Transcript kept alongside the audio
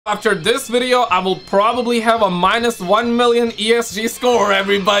After this video, I will probably have a -1 million ESG score,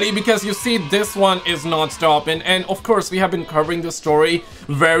 everybody, because you see, this one is not stopping. And of course, we have been covering the story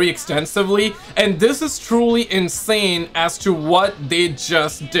very extensively, and this is truly insane as to what they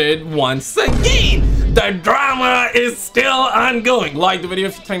just did once again. The drama is still ongoing. Like the video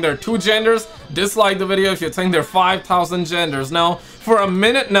if you think there are 2 genders, dislike the video if you think there are 5,000 genders. Now, for a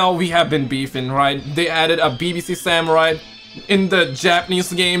minute now, we have been beefing, right? They added a BBC Samurai in the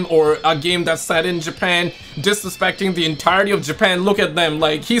Japanese game, or a game that's set in Japan, disrespecting the entirety of Japan. Look at them,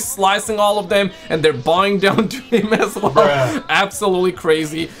 like he's slicing all of them and they're bowing down to him as well. Bruh. Absolutely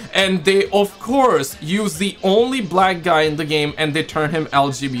crazy. And they of course use the only black guy in the game and they turn him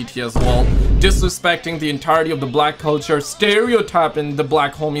LGBT as well, disrespecting the entirety of the black culture, stereotyping the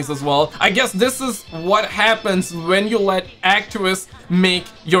black homies as well. I guess this is what happens when you let activists make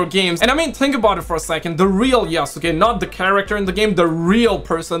your games. And I mean, think about it for a second. The real Yasuke, not the character in the game, the real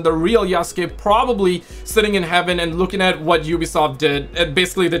person, the real Yasuke, probably sitting in heaven and looking at what Ubisoft did, and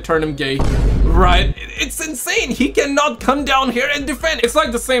basically they turned him gay, right? It's insane. He cannot come down here and defend. It's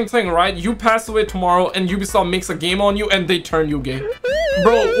like the same thing, right? You pass away tomorrow and Ubisoft makes a game on you and they turn you gay.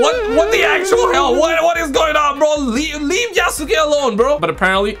 Bro, what the actual hell? What is going on, bro? Leave Yasuke alone, bro. But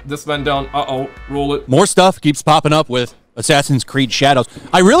apparently this went down. Uh-oh, roll it. More stuff keeps popping up with Assassin's Creed Shadows.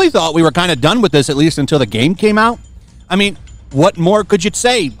 I really thought we were kind of done with this, at least until the game came out. I mean, what more could you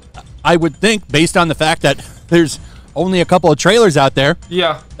say? I would think, based on the fact that there's only a couple of trailers out there,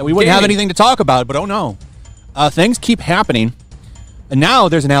 yeah, that we wouldn't have anything to talk about, but oh no. Things keep happening, and now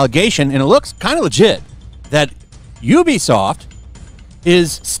there's an allegation, and it looks kind of legit, that Ubisoft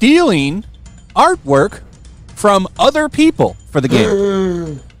is stealing artwork from other people for the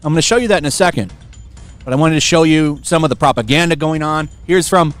game. I'm going to show you that in a second. But I wanted to show you some of the propaganda going on. Here's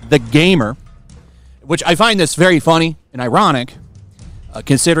from The Gamer, which I find this very funny and ironic,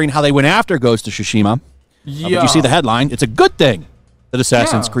 considering how they went after Ghost of Tsushima. Yeah. But you see the headline. It's a good thing that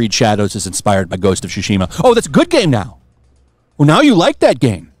Assassin's Creed Shadows is inspired by Ghost of Tsushima. Oh, that's a good game now. Well, now you like that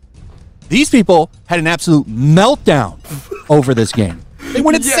game. These people had an absolute meltdown over this game. They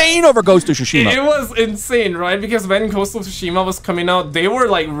went insane over Ghost of Tsushima. It was insane, right? Because when Ghost of Tsushima was coming out, they were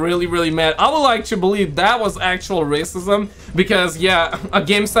like really mad. I would like to believe that was actual racism, because yeah, a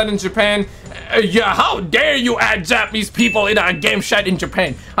game set in Japan, yeah, how dare you add Japanese people in a game set in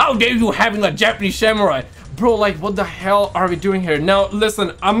Japan? How dare you having a Japanese samurai? Bro, like what the hell are we doing here? Now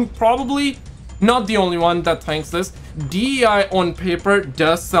listen, I'm probably not the only one that thinks this. DEI on paper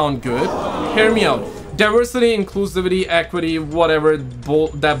does sound good. Hear me out. Diversity, inclusivity, equity, whatever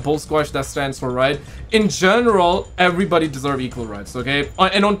that bull squash that stands for, right? In general, everybody deserves equal rights, okay?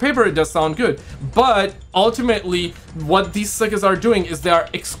 And on paper, it does sound good. But ultimately, what these suckers are doing is they are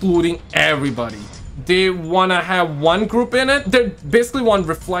excluding everybody. They want to have one group in it. They basically want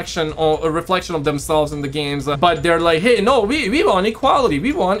reflection, or a reflection of themselves in the games. But they're like, hey, no, we want equality.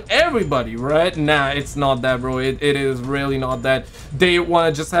 We want everybody, right? Nah, it's not that, bro. It is really not that. They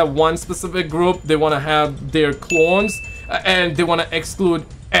want to just have one specific group. They want to have their clones, and they want to exclude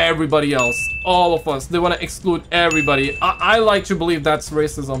everybody else. All of us. They want to exclude everybody. I like to believe that's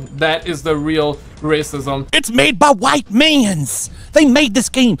racism. That is the real racism. It's made by white mans. They made this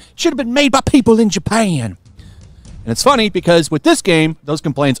game. Should have been made by people in Japan. And it's funny because with this game, those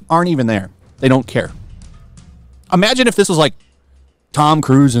complaints aren't even there. They don't care. Imagine if this was like Tom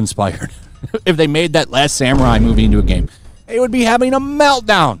Cruise inspired. If they made that Last Samurai movie into a game, they would be having a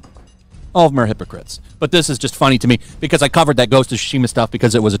meltdown. All of them are hypocrites. But this is just funny to me because I covered that Ghost of Tsushima stuff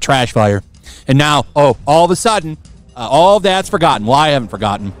because it was a trash fire. And now, oh, all of a sudden, all of that's forgotten. Well, I haven't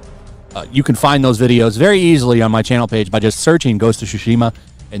forgotten. You can find those videos very easily on my channel page by just searching Ghost of Tsushima.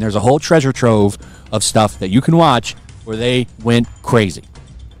 And there's a whole treasure trove of stuff that you can watch where they went crazy.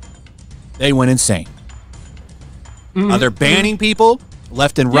 They went insane. They're banning people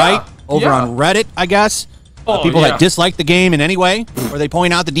left and right over on Reddit, I guess. People that dislike the game in any way, or they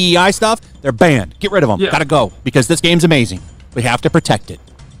point out the DEI stuff, they're banned. Get rid of them. Gotta go. Because this game's amazing. We have to protect it.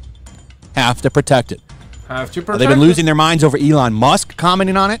 Have to protect it. Have to protect They've been losing their minds over Elon Musk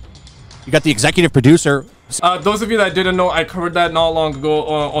commenting on it. You got the executive producer. Those of you that didn't know, I covered that not long ago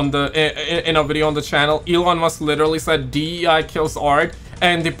on in a video on the channel. Elon Musk literally said DEI kills art.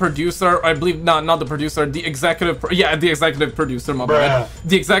 And the producer, I believe, not the producer, the executive, the executive producer, my bad.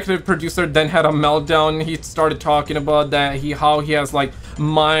 The executive producer then had a meltdown. He started talking about that, how he has like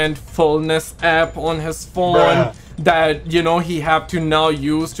mindfulness app on his phone that, you know, he have to now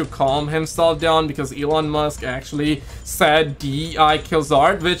use to calm himself down because Elon Musk actually said DEI kills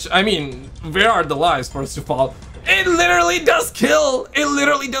art, which, I mean, where are the lies, first of all? It literally does kill. It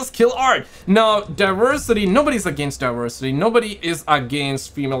literally does kill art. Now, diversity, nobody's against diversity. Nobody is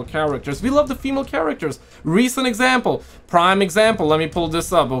against female characters. We love the female characters. Recent example, prime example. Let me pull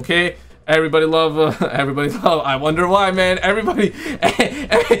this up, okay? Everybody love, I wonder why, man. Everybody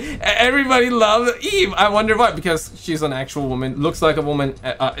love Eve. I wonder why, because she's an actual woman, looks like a woman,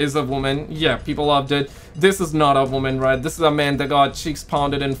 is a woman. Yeah, people loved it. This is not a woman, right? This is a man that got cheeks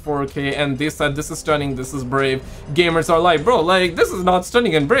pounded in 4K, and they said this is stunning, this is brave. Gamers are like, bro, like, this is not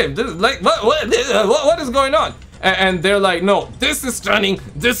stunning and brave. This is like, what is going on? And they're like, no, this is stunning,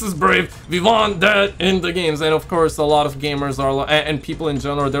 this is brave, we want that in the games. And of course, a lot of gamers are, and people in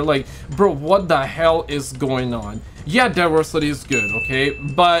general, they're like, bro, what the hell is going on? Yeah, diversity is good, okay,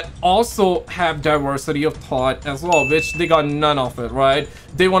 but also have diversity of thought as well, which they got none of it, right?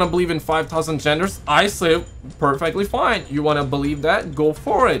 They want to believe in 5,000 genders. I say perfectly fine. You want to believe that? Go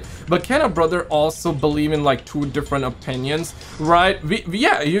for it. But can a brother also believe in like 2 different opinions, right?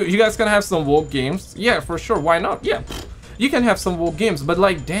 Yeah, you guys can have some woke games. Yeah, for sure. Why not? Yeah. You can have some woke games, but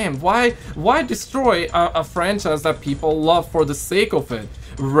like, damn, why destroy a franchise that people love for the sake of it?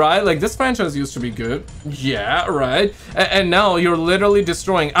 Right? Like, this franchise used to be good. Yeah, right? And now you're literally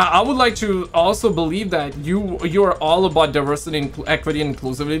destroying. I would like to also believe that you are all about diversity, equity, and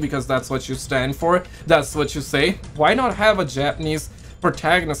inclusivity, because that's what you stand for. That's what you say. Why not have a Japanese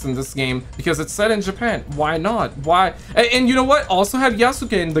protagonist in this game? Because it's set in Japan. Why not? Why? And you know what? Also have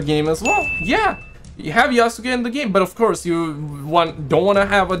Yasuke in the game as well. Yeah. You have Yasuke in the game, but of course you don't want to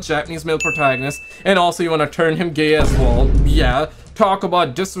have a Japanese male protagonist, and also you want to turn him gay as well. Yeah, talk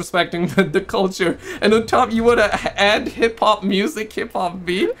about disrespecting the culture, and on top you want to add hip-hop music, hip-hop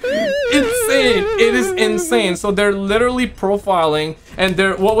beat. Insane. It is insane. So they're literally profiling, and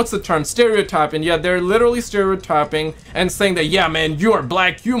they're, what's the term, stereotyping. Yeah, they're literally stereotyping and saying that, yeah man, you are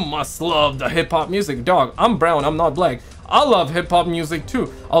black, you must love the hip-hop music. Dog, I'm brown, I'm not black. I love hip-hop music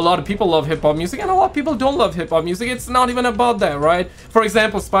too. A lot of people love hip-hop music, and a lot of people don't love hip-hop music. It's not even about that, right? For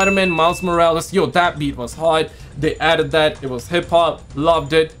example, Spider-Man, Miles Morales, yo, that beat was hot. They added that, it was hip-hop,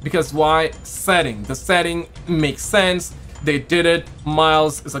 loved it. Because why? Setting. The setting makes sense. They did it.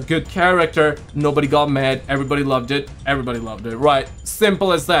 Miles is a good character. Nobody got mad. Everybody loved it. Everybody loved it. Right?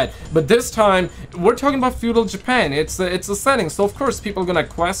 Simple as that. But this time, we're talking about feudal Japan. It's a setting. So of course, people are gonna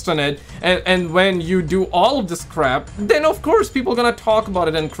question it. And when you do all of this crap, then of course, people are gonna talk about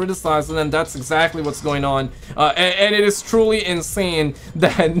it and criticize it. And that's exactly what's going on. And it is truly insane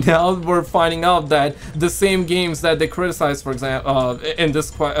that now we're finding out that the same games that they criticize, for example, in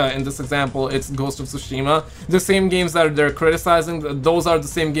this example, it's Ghost of Tsushima. The same games that they're criticizing, those are the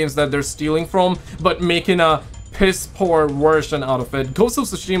same games that they're stealing from, but making a piss poor version out of it. Ghost of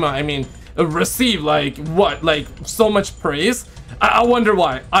Tsushima, I mean, received like what, like so much praise. I wonder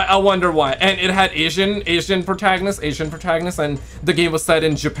why. I wonder why. And it had Asian protagonists, and the game was set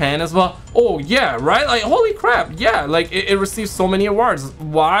in Japan as well. Oh yeah, right? Like holy crap, yeah, like it received so many awards.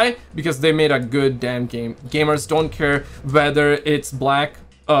 Why? Because they made a good damn game. Gamers don't care whether it's black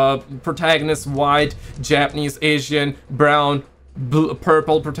protagonist, white, Japanese, Asian, brown,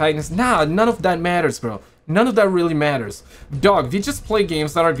 purple protagonist. Nah, none of that matters, bro. None of that really matters. Dog, we just play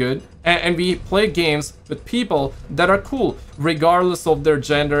games that are good, and we play games with people that are cool, regardless of their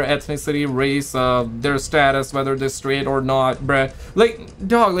gender, ethnicity, race, their status, whether they're straight or not, bruh. Like,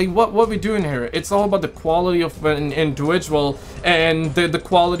 dog, like, what we doing here? It's all about the quality of an individual and the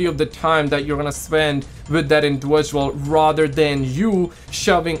quality of the time that you're gonna spend with that individual, rather than you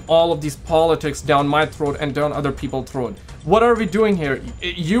shoving all of these politics down my throat and down other people's throat. What are we doing here?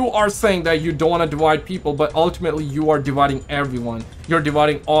 You are saying that you don't want to divide people, but ultimately you are dividing everyone. You're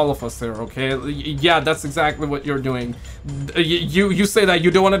dividing all of us here, okay? Yeah, that's exactly what you're doing. You say that you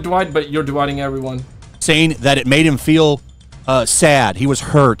don't want to divide, but you're dividing everyone. Saying that it made him feel sad. He was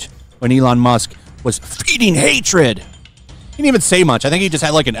hurt when Elon Musk was feeding hatred. He didn't even say much. I think he just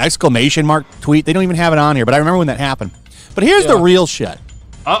had like an exclamation mark tweet. They don't even have it on here, but I remember when that happened. But here's the real shit.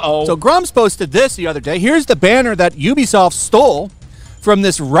 Uh-oh. So Grumps posted this the other day. Here's the banner that Ubisoft stole from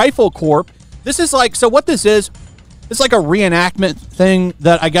this Rifle Corp. This is like, so what this is, it's like a reenactment thing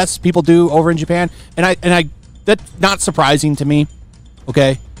that I guess people do over in Japan. And I that's not surprising to me.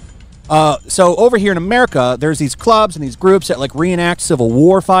 Okay. So over here in America, there's these clubs and these groups that like reenact Civil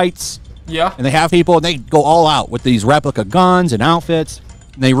War fights. Yeah. And they have people, and they go all out with these replica guns and outfits.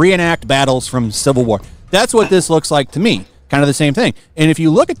 And they reenact battles from Civil War. That's what this looks like to me. Kind of the same thing. And if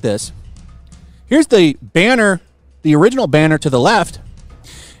you look at this, here's the banner, the original banner to the left,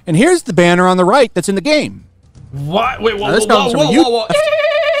 and here's the banner on the right that's in the game. What? Wait, whoa.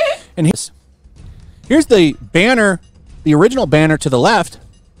 And here's the banner, the original banner to the left,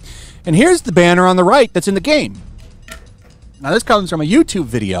 and here's the banner on the right that's in the game. Now, this comes from a YouTube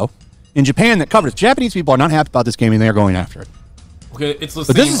video in Japan that covers Japanese people are not happy about this game and they're going after it. Okay, it's the But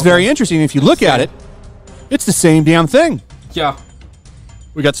same. this is very interesting. If you look at it, it's the same damn thing. Yeah.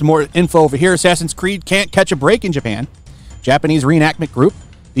 We got some more info over here. Assassin's Creed can't catch a break in Japan. Japanese reenactment group.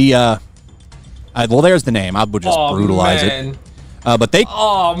 The, well, there's the name. I would just brutalize it. But they...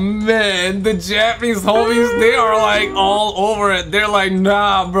 Oh, man. The Japanese homies, they are, like, all over it. They're like,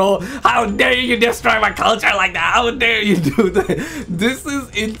 nah, bro. How dare you destroy my culture like that? How dare you do that? This is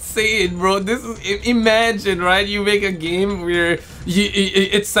insane, bro. This is... Imagine, right? You make a game where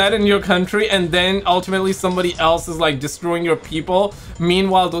it's set in your country and then ultimately somebody else is, like, destroying your people.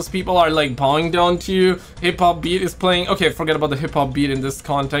 Meanwhile, those people are, like, bowing down to you. Hip-hop beat is playing. Okay, forget about the hip-hop beat in this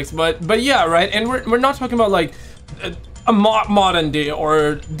context. But yeah, right? And we're not talking about, like... a modern day,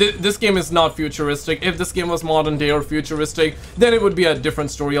 or this game is not futuristic. If this game was modern day or futuristic, then it would be a different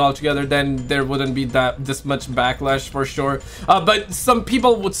story altogether. Then there wouldn't be this much backlash for sure. But some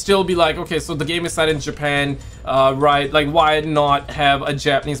people would still be like, okay, so the game is set in Japan, right? Like, why not have a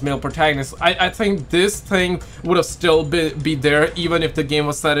Japanese male protagonist? I think this thing would have still be there even if the game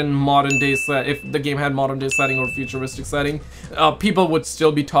was set in modern day if the game had modern day setting or futuristic setting. People would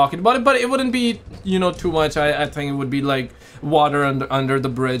still be talking about it, but it wouldn't be, you know, too much. I think it would be like water under the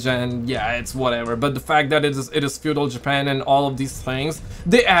bridge, and yeah, it's whatever. But the fact that it is feudal Japan and all of these things,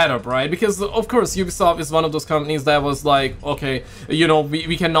 they add up, right? Because of course Ubisoft is one of those companies that was like, okay, you know,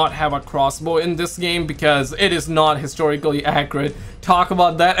 we cannot have a crossbow in this game because it is not historically accurate. Talk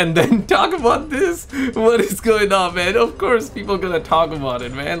about that and then talk about this. What is going on, man? Of course people gonna talk about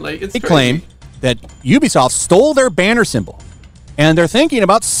it, man. Like, it's They crazy. claim that Ubisoft stole their banner symbol and they're thinking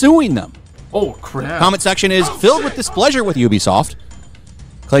about suing them. Oh, crap. Comment section is filled with displeasure with Ubisoft,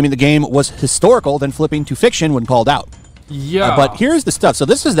 claiming the game was historical, then flipping to fiction when called out. Yeah. But here's the stuff. So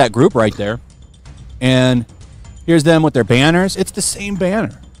this is that group right there. And here's them with their banners. It's the same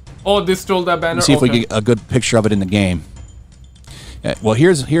banner. Oh, they stole that banner? Let's see if we get a good picture of it in the game. Well,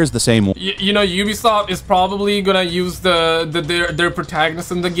 here's the same one. You know, Ubisoft is probably gonna use their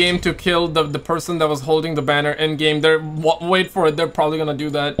protagonist in the game to kill the person that was holding the banner in game. Wait for it. They're probably gonna do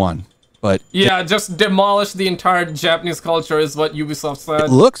that. But yeah, just demolish the entire Japanese culture is what Ubisoft said. It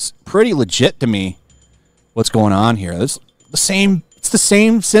looks pretty legit to me. What's going on here? It's the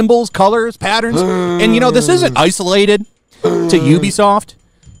same symbols, colors, patterns. And you know, this isn't isolated to Ubisoft.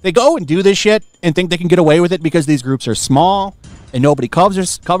 They go and do this shit and think they can get away with it because these groups are small and nobody covers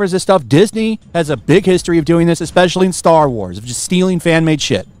this stuff. Disney has a big history of doing this, especially in Star Wars, of just stealing fan-made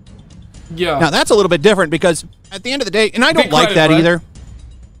shit. Yeah. Now, that's a little bit different because at the end of the day, and I don't like that either,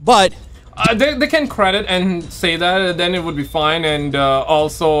 but... they can credit and say that, then it would be fine, and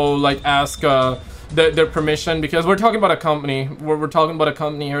also like ask their permission, because we're talking about a company. We're talking about a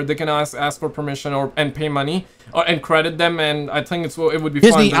company here. They can ask for permission and pay money and credit them, and I think it would be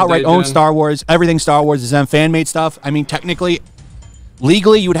Disney fine. outright owns Star Wars. Everything Star Wars is them. Fan-made stuff. I mean, technically,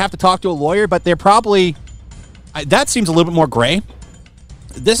 legally, you would have to talk to a lawyer, but they're probably... that seems a little bit more gray.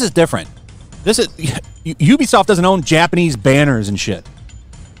 This is different. This is... Ubisoft doesn't own Japanese banners and shit.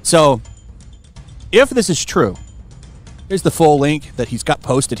 So... if this is true, here's the full link that he's got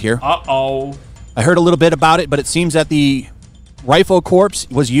posted here. Uh-oh. I heard a little bit about it, but it seems that the Rifle Corpse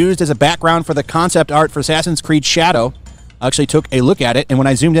was used as a background for the concept art for Assassin's Creed Shadow. I actually took a look at it, and when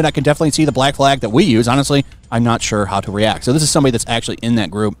I zoomed in, I can definitely see the black flag that we use. Honestly, I'm not sure how to react. So this is somebody that's actually in that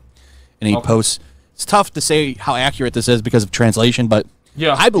group, and he posts. It's tough to say how accurate this is because of translation, but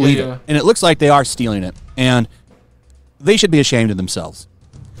yeah, I believe it. And it looks like they are stealing it, and they should be ashamed of themselves.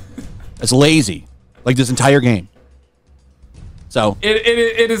 It's lazy. Like this entire game. So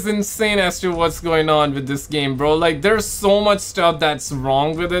it is insane as to what's going on with this game, bro. Like, there's so much stuff that's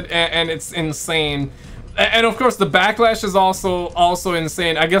wrong with it, and it's insane. And of course the backlash is also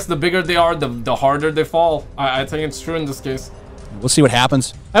insane. I guess the bigger they are, the harder they fall. I think it's true in this case. We'll see what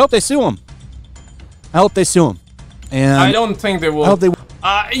happens. I hope they sue him. And I don't think they will. I hope they will.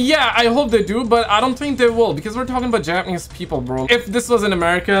 Yeah, I hope they do, but I don't think they will, because we're talking about Japanese people, bro. If this was in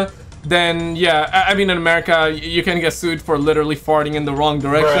America, then yeah, I mean, in America, you can get sued for literally farting in the wrong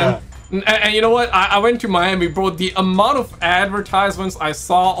direction. And you know what? I went to Miami, bro. The amount of advertisements I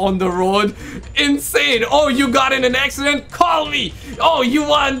saw on the road, insane. Oh, you got in an accident? Call me. Oh, you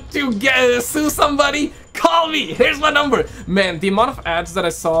want to sue somebody? Call me. Here's my number. Man, the amount of ads that I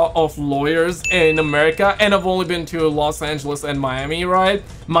saw of lawyers in America, and I've only been to Los Angeles and Miami, right?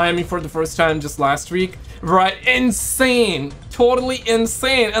 Miami for the first time just last week, right? Insane. Totally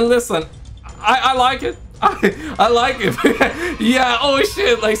insane. And listen, I like it. I like it. Yeah, oh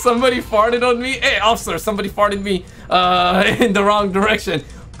shit, like somebody farted on me. Hey, officer, somebody farted me in the wrong direction.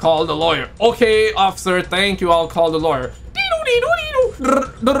 Call the lawyer. Okay, officer, thank you, I'll call the lawyer.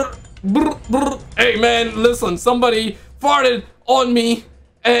 Hey man, listen, somebody farted on me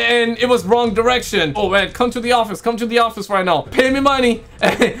and it was wrong direction. Oh man, come to the office right now. Pay me money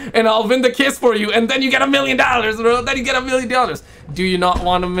and I'll win the case for you, and then you get $1 million, bro. Then you get $1 million. Do you not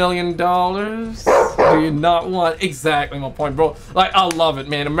want $1 million? Do you not want? Exactly my point, bro. Like, I love it,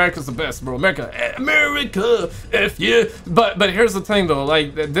 man. America's the best, bro. America, F yeah. But here's the thing though,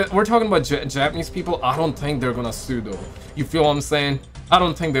 like we're talking about Japanese people. I don't think they're gonna sue though. You feel what I'm saying? I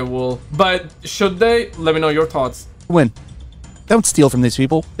don't think they will. But should they? Let me know your thoughts. Win. Don't steal from these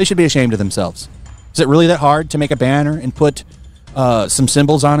people. They should be ashamed of themselves. Is it really that hard to make a banner and put some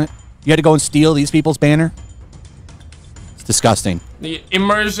symbols on it? You had to go and steal these people's banner? It's disgusting. The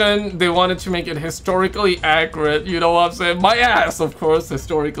immersion, they wanted to make it historically accurate. You know what I'm saying? My ass, of course,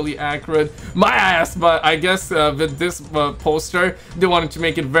 historically accurate. My ass, but I guess with this poster, they wanted to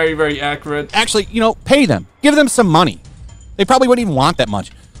make it very, very accurate. Actually, you know, pay them. Give them some money. They probably wouldn't even want that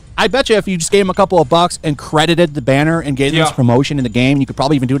much. I bet you if you just gave them a couple of bucks and credited the banner and gave them this promotion in the game, you could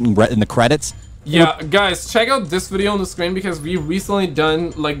probably even do it in the credits. Yeah, guys, check out this video on the screen because we recently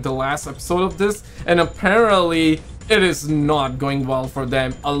done like the last episode of this, and apparently it is not going well for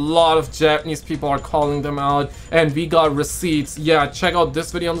them. A lot of Japanese people are calling them out, and we got receipts. Yeah, check out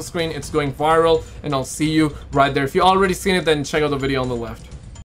this video on the screen. It's going viral, and I'll see you right there. If you already seen it, then check out the video on the left.